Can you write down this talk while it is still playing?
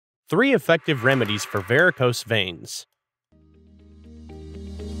3 effective remedies for varicose veins.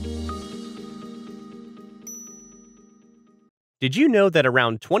 Did you know that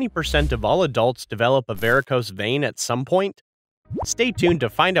around 20% of all adults develop a varicose vein at some point? Stay tuned to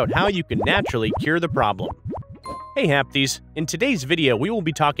find out how you can naturally cure the problem. Hey Hapthies, in today's video we will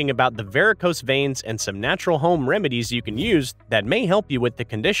be talking about the varicose veins and some natural home remedies you can use that may help you with the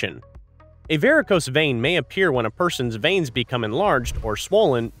condition. A varicose vein may appear when a person's veins become enlarged or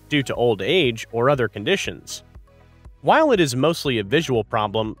swollen due to old age or other conditions. While it is mostly a visual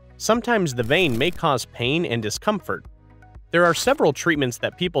problem, sometimes the vein may cause pain and discomfort. There are several treatments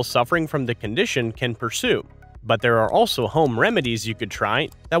that people suffering from the condition can pursue, but there are also home remedies you could try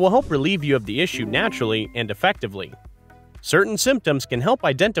that will help relieve you of the issue naturally and effectively. Certain symptoms can help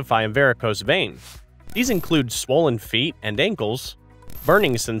identify a varicose vein. These include swollen feet and ankles,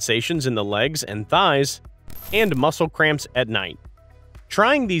 burning sensations in the legs and thighs, and muscle cramps at night.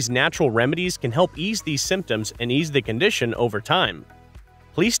 Trying these natural remedies can help ease these symptoms and ease the condition over time.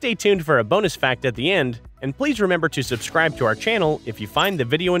 Please stay tuned for a bonus fact at the end, and please remember to subscribe to our channel if you find the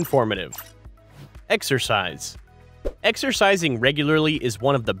video informative. Exercise. Exercising regularly is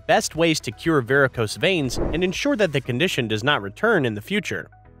one of the best ways to cure varicose veins and ensure that the condition does not return in the future.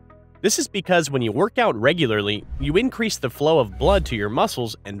 This is because when you work out regularly, you increase the flow of blood to your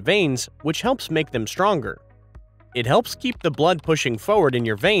muscles and veins, which helps make them stronger. It helps keep the blood pushing forward in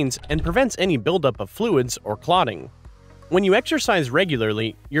your veins and prevents any buildup of fluids or clotting. When you exercise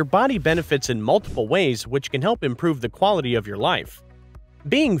regularly, your body benefits in multiple ways which can help improve the quality of your life.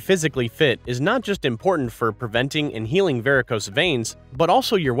 Being physically fit is not just important for preventing and healing varicose veins, but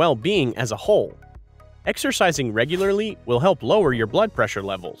also your well-being as a whole. Exercising regularly will help lower your blood pressure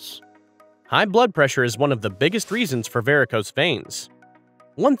levels. High blood pressure is one of the biggest reasons for varicose veins.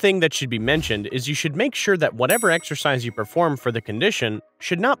 One thing that should be mentioned is you should make sure that whatever exercise you perform for the condition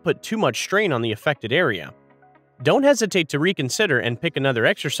should not put too much strain on the affected area. Don't hesitate to reconsider and pick another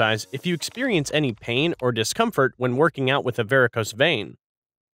exercise if you experience any pain or discomfort when working out with a varicose vein.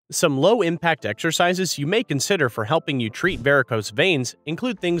 Some low-impact exercises you may consider for helping you treat varicose veins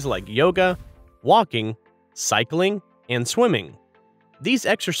include things like yoga, walking, cycling, and swimming. These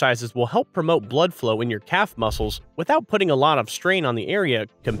exercises will help promote blood flow in your calf muscles without putting a lot of strain on the area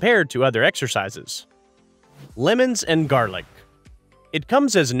compared to other exercises. Lemons and garlic. It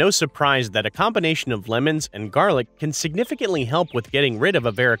comes as no surprise that a combination of lemons and garlic can significantly help with getting rid of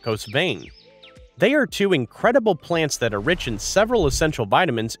a varicose vein. They are two incredible plants that are rich in several essential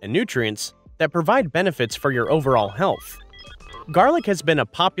vitamins and nutrients that provide benefits for your overall health. Garlic has been a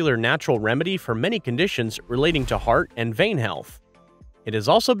popular natural remedy for many conditions relating to heart and vein health. It has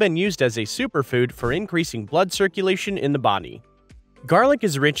also been used as a superfood for increasing blood circulation in the body. Garlic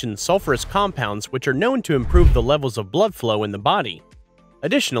is rich in sulfurous compounds which are known to improve the levels of blood flow in the body.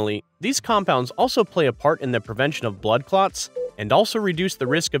 Additionally, these compounds also play a part in the prevention of blood clots and also reduce the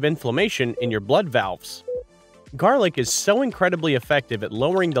risk of inflammation in your blood valves. Garlic is so incredibly effective at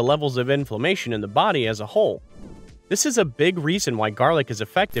lowering the levels of inflammation in the body as a whole. This is a big reason why garlic is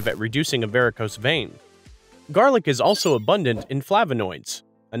effective at reducing a varicose vein. Garlic is also abundant in flavonoids,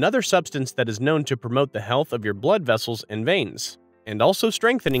 another substance that is known to promote the health of your blood vessels and veins, and also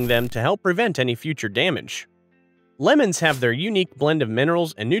strengthening them to help prevent any future damage. Lemons have their unique blend of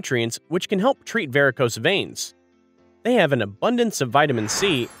minerals and nutrients which can help treat varicose veins. They have an abundance of vitamin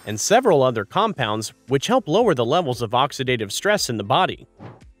C and several other compounds which help lower the levels of oxidative stress in the body.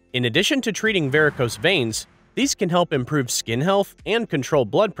 In addition to treating varicose veins, these can help improve skin health and control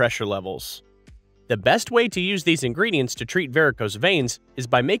blood pressure levels. The best way to use these ingredients to treat varicose veins is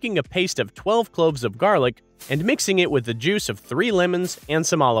by making a paste of 12 cloves of garlic and mixing it with the juice of 3 lemons and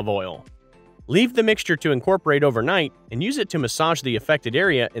some olive oil. Leave the mixture to incorporate overnight and use it to massage the affected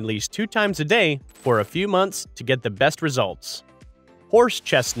area at least 2 times a day for a few months to get the best results. Horse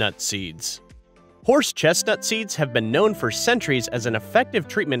chestnut seeds. Horse chestnut seeds have been known for centuries as an effective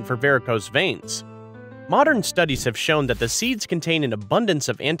treatment for varicose veins. Modern studies have shown that the seeds contain an abundance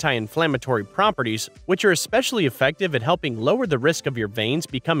of anti-inflammatory properties, which are especially effective at helping lower the risk of your veins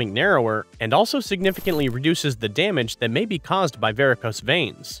becoming narrower and also significantly reduces the damage that may be caused by varicose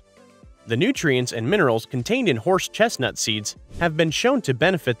veins. The nutrients and minerals contained in horse chestnut seeds have been shown to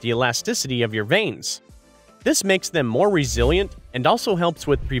benefit the elasticity of your veins. This makes them more resilient and also helps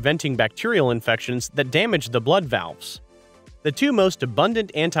with preventing bacterial infections that damage the blood valves. The 2 most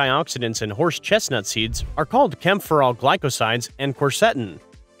abundant antioxidants in horse chestnut seeds are called camphorol glycosides and quercetin.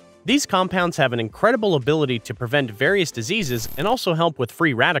 These compounds have an incredible ability to prevent various diseases and also help with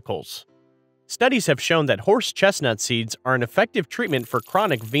free radicals. Studies have shown that horse chestnut seeds are an effective treatment for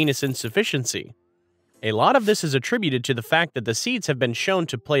chronic venous insufficiency. A lot of this is attributed to the fact that the seeds have been shown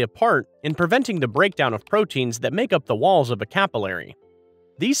to play a part in preventing the breakdown of proteins that make up the walls of a capillary.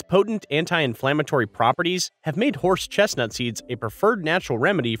 These potent anti-inflammatory properties have made horse chestnut seeds a preferred natural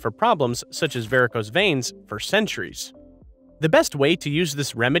remedy for problems such as varicose veins for centuries. The best way to use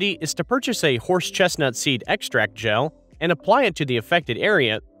this remedy is to purchase a horse chestnut seed extract gel and apply it to the affected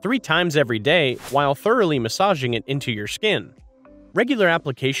area 3 times every day while thoroughly massaging it into your skin. Regular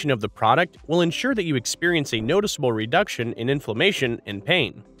application of the product will ensure that you experience a noticeable reduction in inflammation and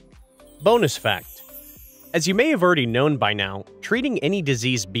pain. Bonus fact: as you may have already known by now, treating any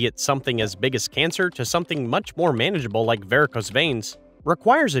disease, be it something as big as cancer to something much more manageable like varicose veins,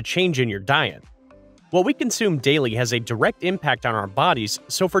 requires a change in your diet. What we consume daily has a direct impact on our bodies,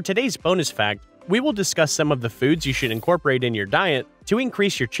 so for today's bonus fact, we will discuss some of the foods you should incorporate in your diet to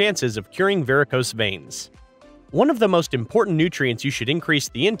increase your chances of curing varicose veins. One of the most important nutrients you should increase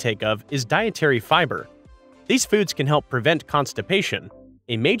the intake of is dietary fiber. These foods can help prevent constipation,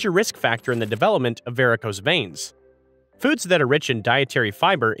 a major risk factor in the development of varicose veins. Foods that are rich in dietary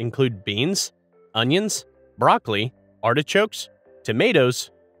fiber include beans, onions, broccoli, artichokes,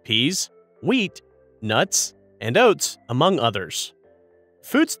 tomatoes, peas, wheat, nuts, and oats, among others.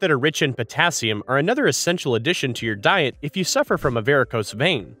 Foods that are rich in potassium are another essential addition to your diet if you suffer from a varicose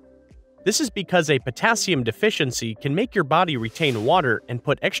vein. This is because a potassium deficiency can make your body retain water and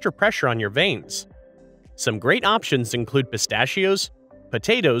put extra pressure on your veins. Some great options include pistachios,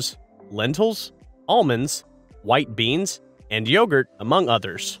 potatoes, lentils, almonds, white beans, and yogurt, among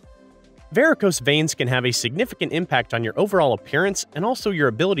others. Varicose veins can have a significant impact on your overall appearance and also your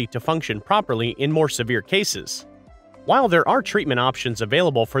ability to function properly in more severe cases. While there are treatment options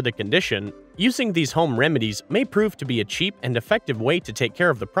available for the condition, using these home remedies may prove to be a cheap and effective way to take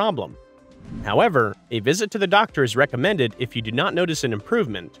care of the problem. However, a visit to the doctor is recommended if you do not notice an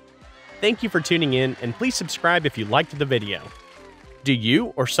improvement. Thank you for tuning in, and please subscribe if you liked the video. Do you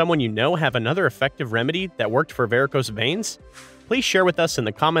or someone you know have another effective remedy that worked for varicose veins? Please share with us in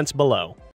the comments below.